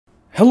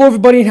Hello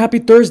everybody and happy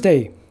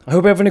Thursday. I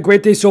hope you're having a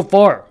great day so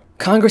far.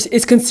 Congress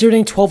is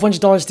considering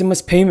 $1,200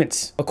 stimulus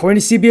payments.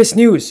 According to CBS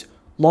News,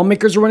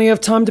 lawmakers are running out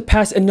of time to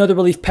pass another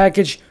relief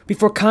package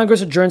before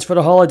Congress adjourns for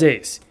the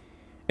holidays.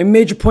 A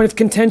major point of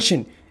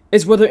contention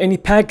is whether any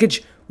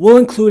package will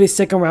include a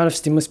second round of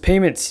stimulus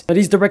payments. Now,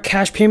 these direct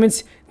cash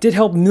payments did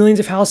help millions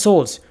of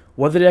households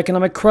weather the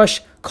economic crush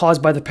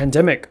caused by the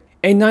pandemic.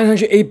 A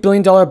 $908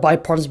 billion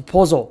bipartisan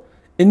proposal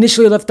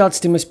initially left out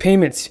stimulus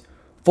payments,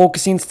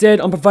 focusing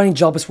instead on providing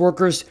jobless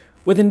workers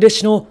with an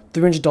additional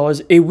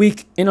 $300 a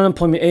week in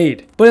unemployment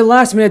aid. But a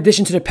last-minute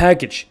addition to the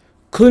package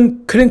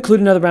could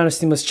include another round of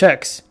stimulus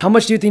checks. How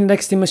much do you think the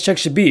next stimulus check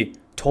should be?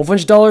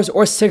 $1,200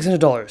 or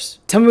 $600?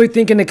 Tell me what you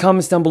think in the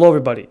comments down below,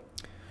 everybody.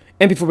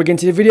 And before we get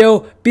into the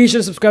video, be sure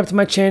to subscribe to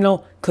my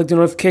channel, click the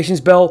notifications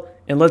bell,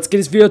 and let's get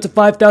this video to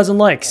 5,000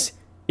 likes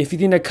if you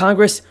think that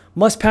Congress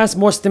must pass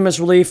more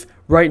stimulus relief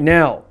right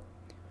now.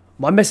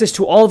 My message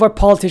to all of our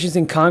politicians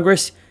in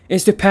Congress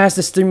is to pass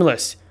the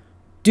stimulus.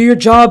 Do your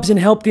jobs and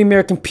help the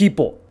American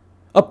people.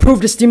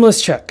 Approve the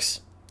stimulus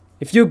checks.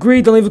 If you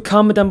agree, then leave a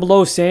comment down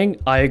below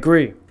saying, I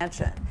agree.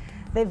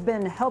 They've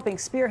been helping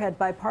spearhead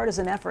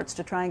bipartisan efforts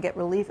to try and get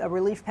a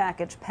relief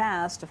package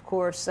passed. Of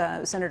course,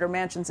 Senator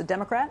Manchin's a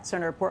Democrat.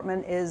 Senator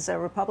Portman is a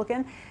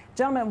Republican.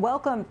 Gentlemen,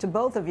 welcome to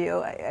both of you.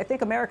 I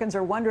think Americans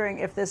are wondering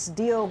if this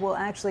deal will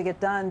actually get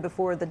done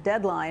before the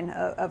deadline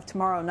of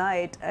tomorrow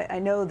night. I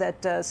know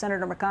that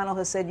Senator McConnell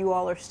has said you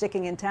all are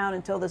sticking in town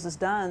until this is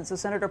done. So,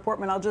 Senator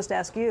Portman, I'll just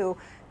ask you,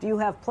 do you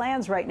have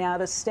plans right now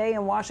to stay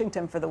in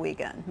Washington for the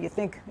weekend? You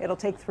think it'll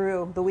take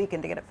through the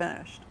weekend to get it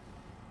finished?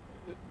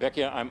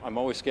 Becky, I'm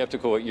always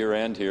skeptical at year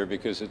end here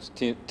because it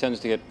tends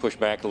to get pushed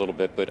back a little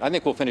bit, but I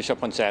think we'll finish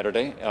up on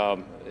Saturday.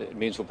 It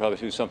means we'll probably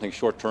do something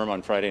short term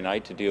on Friday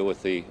night to deal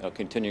with the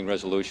continuing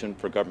resolution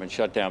for government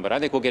shutdown, but I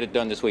think we'll get it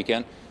done this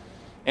weekend.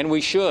 And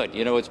we should.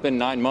 You know, it's been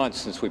 9 months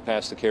since we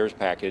passed the CARES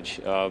package.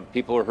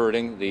 People are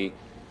hurting.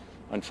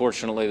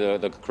 Unfortunately,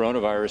 the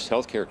coronavirus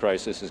healthcare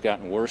crisis has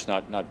gotten worse,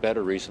 not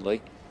better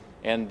recently,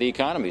 and the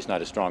economy is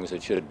not as strong as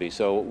it should be.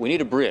 So we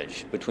need a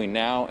bridge between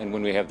now and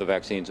when we have the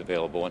vaccines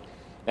available. And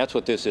that's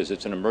what this is.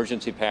 It's an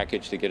emergency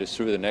package to get us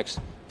through the next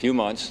few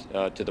months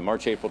to the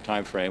March-April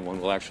timeframe when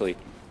we'll actually,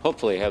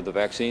 hopefully, have the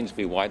vaccines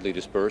be widely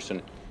dispersed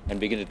and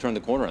begin to turn the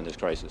corner on this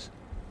crisis.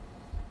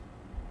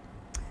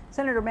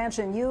 Senator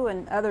Manchin, you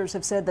and others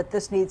have said that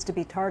this needs to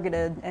be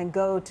targeted and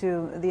go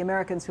to the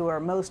Americans who are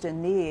most in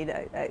need.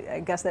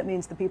 I guess that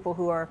means the people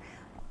who are...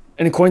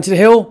 And according to The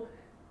Hill,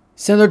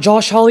 Senator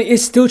Josh Hawley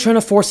is still trying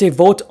to force a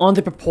vote on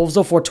the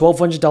proposal for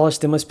 $1,200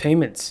 stimulus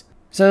payments.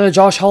 Senator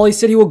Josh Hawley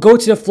said he will go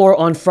to the floor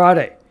on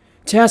Friday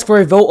to ask for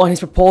a vote on his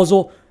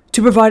proposal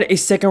to provide a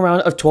second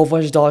round of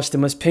 $1,200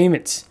 stimulus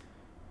payments.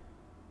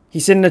 He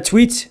said in a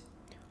tweet,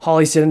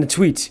 Hawley said in a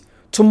tweet,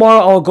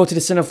 tomorrow I will go to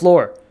the Senate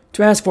floor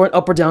to ask for an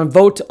up or down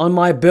vote on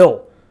my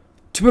bill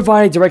to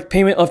provide a direct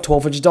payment of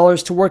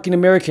 $1,200 to working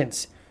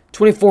Americans,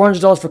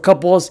 $2,400 for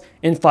couples,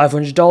 and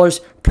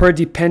 $500 per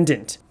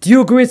dependent. Do you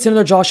agree with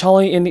Senator Josh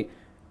Hawley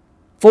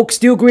Folks,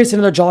 do you agree with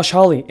Senator Josh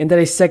Hawley in that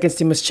a second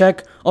stimulus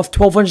check of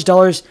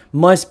 $1,200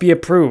 must be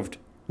approved?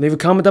 Leave a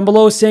comment down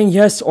below saying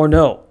yes or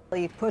no.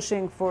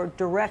 Pushing for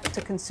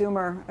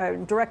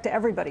direct-to-consumer,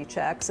 direct-to-everybody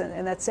checks,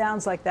 and that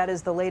sounds like that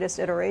is the latest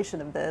iteration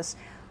of this.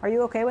 Are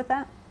you okay with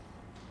that?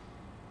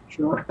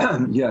 Sure.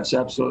 Yes,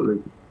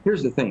 absolutely.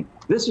 Here's the thing.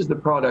 This is the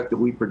product that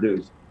we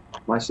produced.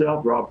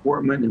 Myself, Rob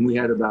Portman, and we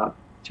had about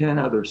 10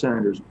 other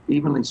senators,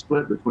 evenly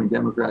split between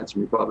Democrats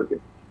and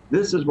Republicans.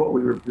 This is what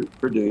we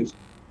produced.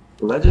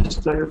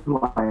 Legislative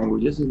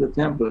language, this is the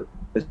template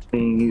that's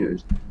being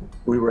used.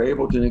 We were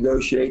able to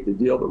negotiate the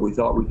deal that we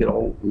thought we could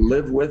all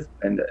live with,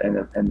 and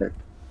the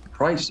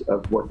price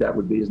of what that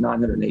would be is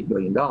 $908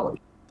 billion.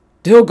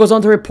 The Hill goes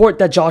on to report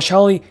that Josh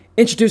Hawley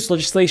introduced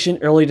legislation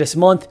earlier this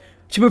month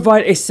to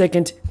provide a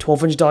second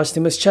 $1,200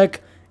 stimulus check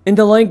in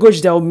the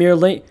language that will mirror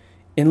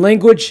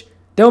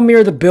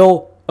the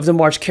bill of the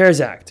March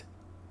CARES Act.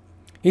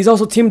 He's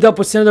also teamed up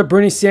with Senator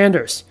Bernie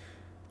Sanders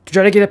to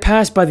try to get it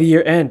passed by the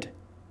year end.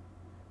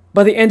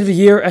 By the end of the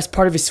year as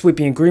part of a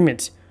sweeping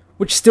agreement,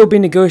 which is still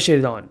being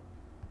negotiated on.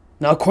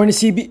 Now according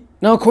to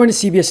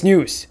CBS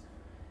News,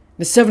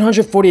 the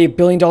 $748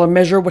 billion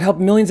measure would help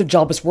millions of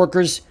jobless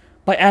workers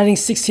by adding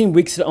 16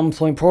 weeks to the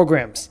unemployment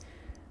programs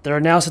that are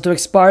now set to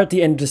expire at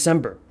the end of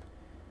December.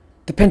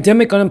 The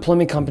Pandemic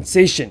Unemployment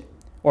Compensation,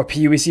 or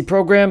PUEC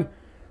program,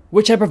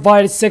 which had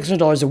provided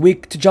 $600 a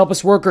week to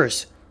jobless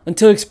workers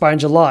until it expired in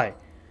July,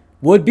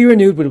 would be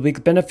renewed with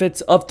weekly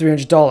benefits of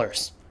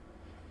 $300.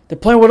 The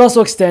plan would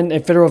also extend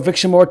a federal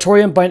eviction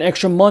moratorium by an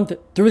extra month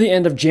through the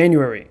end of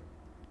January.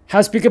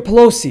 House Speaker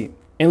Pelosi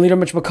and Leader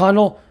Mitch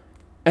McConnell,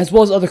 as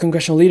well as other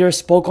congressional leaders,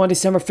 spoke on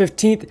December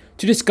 15th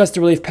to discuss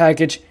the relief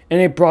package and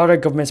a broader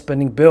government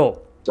spending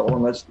bill. It's all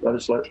in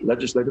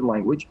legislative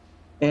language.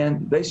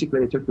 And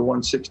basically, they took the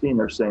 160 and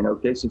they're saying,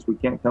 okay, since we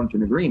can't come to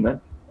an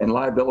agreement and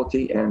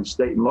liability and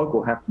state and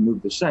local have to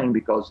move the same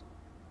because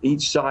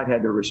each side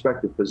had their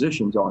respective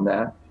positions on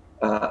that,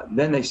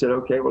 then they said,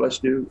 okay, well, let's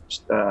do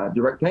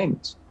direct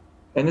payments.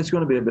 And it's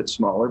going to be a bit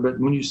smaller. But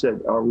when you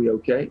said, are we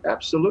okay?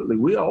 Absolutely.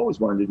 We always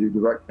wanted to do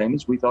direct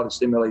payments. We thought it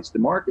stimulates the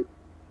market,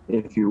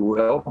 if you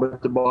will.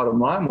 But the bottom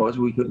line was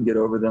we couldn't get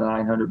over the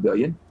 $900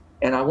 billion.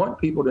 And I want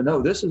people to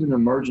know this is an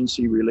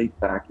emergency relief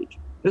package.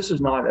 This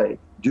is not a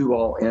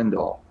do-all,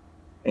 end-all.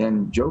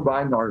 And Joe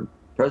Biden, our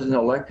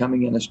president-elect,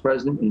 coming in as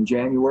president in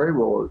January,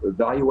 will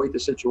evaluate the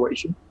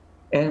situation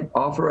and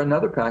offer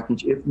another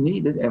package if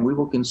needed. And we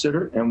will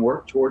consider it and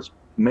work towards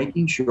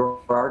making sure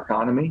our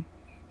economy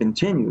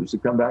continues to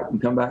come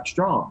back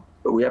strong.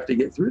 But we have to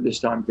get through this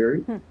time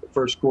period, the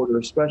first quarter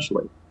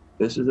especially.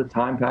 This is a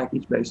time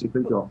package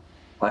basically till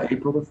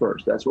April the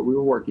 1st. That's what we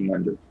were working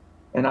under.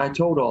 And I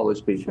told all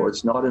those people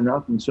it's not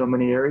enough in so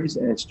many areas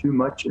and it's too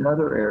much in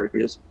other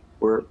areas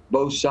where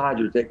both sides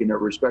are taking their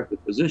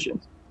respective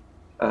positions.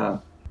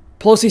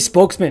 Pelosi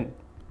spokesman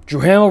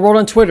Drew Hamill wrote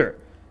on Twitter,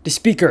 the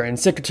Speaker and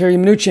Secretary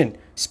Mnuchin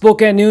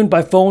spoke at noon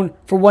by phone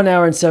for 1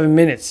 hour and 7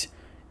 minutes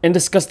and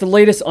discussed the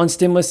latest on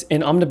stimulus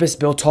and omnibus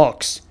bill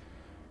talks.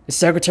 The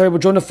Secretary will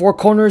join the Four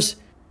Corners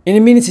in a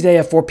meeting today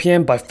at 4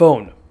 p.m. by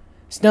phone.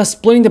 Now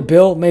splitting the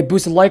bill may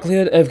boost the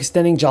likelihood of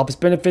extending jobless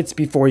benefits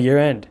before year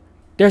end.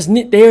 There's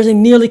a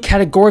nearly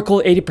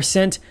categorical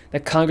 80%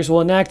 that Congress will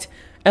enact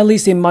at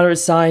least a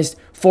moderate-sized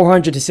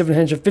 $400 to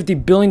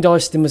 $750 billion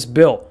stimulus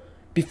bill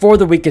before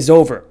the week is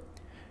over.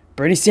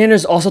 Bernie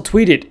Sanders also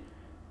tweeted,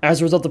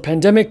 as a result of the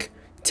pandemic,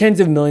 tens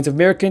of millions of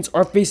Americans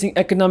are facing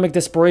economic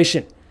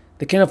desperation.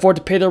 They can't afford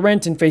to pay their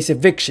rent and face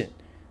eviction.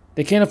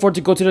 They can't afford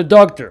to go to the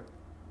doctor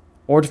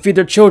or to feed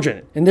their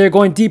children, and they're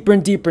going deeper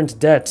and deeper into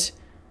debt.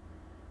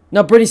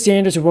 Now, Bernie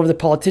Sanders is one of the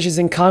politicians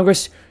in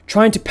Congress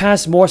trying to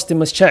pass more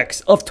stimulus checks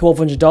of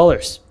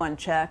 $1,200. On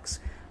checks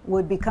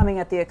would be coming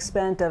at the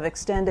expense of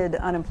extended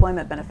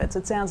unemployment benefits.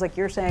 It sounds like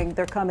you're saying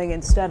they're coming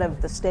instead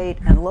of the state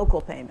and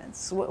local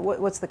payments.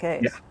 What's the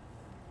case? Yeah.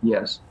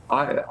 Yes,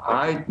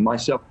 I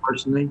myself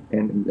personally,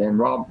 and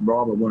Rob I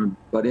want to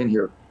butt in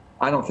here.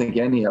 I don't think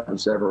any of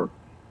us ever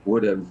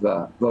would have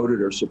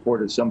voted or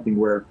supported something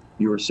where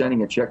you were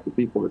sending a check to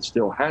people that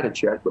still had a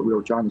check, but we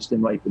were trying to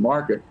stimulate the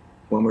market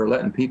when we were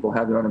letting people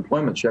have their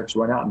unemployment checks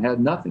run out and had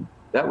nothing.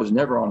 That was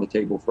never on the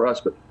table for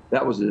us, but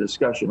that was a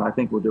discussion. I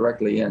think we're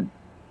directly in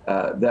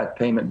that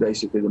payment,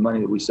 basically the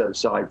money that we set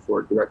aside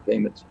for direct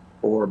payments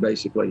or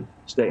basically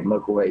state and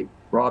local aid.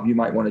 Rob, you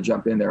might want to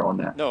jump in there on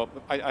that. No,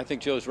 I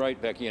think Joe's right,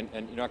 Becky, and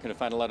you're not going to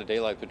find a lot of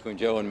daylight between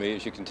Joe and me,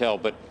 as you can tell.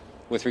 But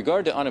with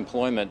regard to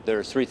unemployment, there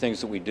are three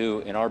things that we do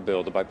in our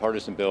bill, the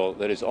bipartisan bill,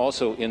 that is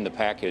also in the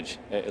package,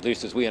 at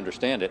least as we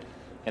understand it,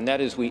 and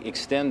that is we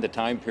extend the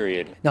time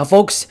period. Now,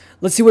 folks,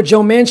 let's see what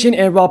Joe Manchin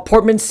and Rob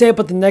Portman say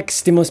about the next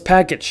stimulus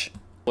package.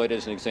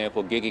 As an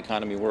example, gig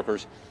economy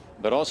workers,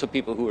 but also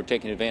people who are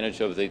taking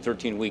advantage of the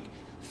 13-week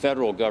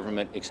federal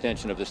government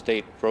extension of the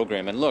state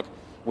program. And look,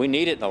 we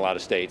need it in a lot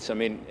of states. I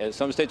mean,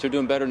 some states are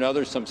doing better than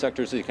others, some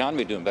sectors of the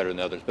economy are doing better than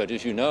others. But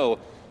as you know,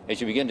 as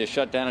you begin to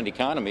shut down an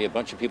economy, a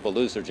bunch of people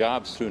lose their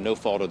jobs through no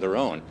fault of their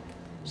own.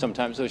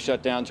 Sometimes those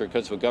shutdowns are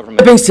because of a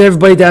government. Thanks to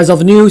everybody, that is all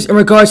the news in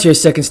regards to your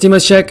second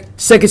stimulus check,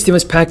 second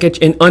stimulus package,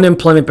 and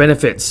unemployment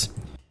benefits.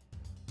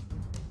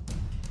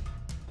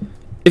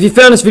 If you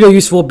found this video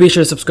useful, be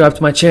sure to subscribe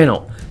to my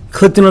channel.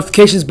 Click the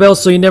notifications bell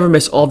so you never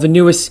miss all of the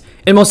newest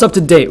and most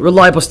up-to-date,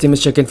 reliable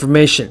stimulus check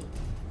information.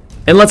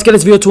 And let's get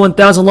this video to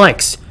 1,000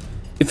 likes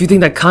if you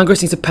think that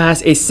Congress needs to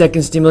pass a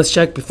second stimulus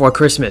check before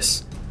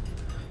Christmas.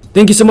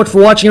 Thank you so much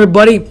for watching,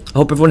 everybody. I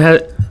hope you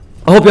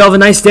all have a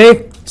nice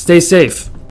day. Stay safe.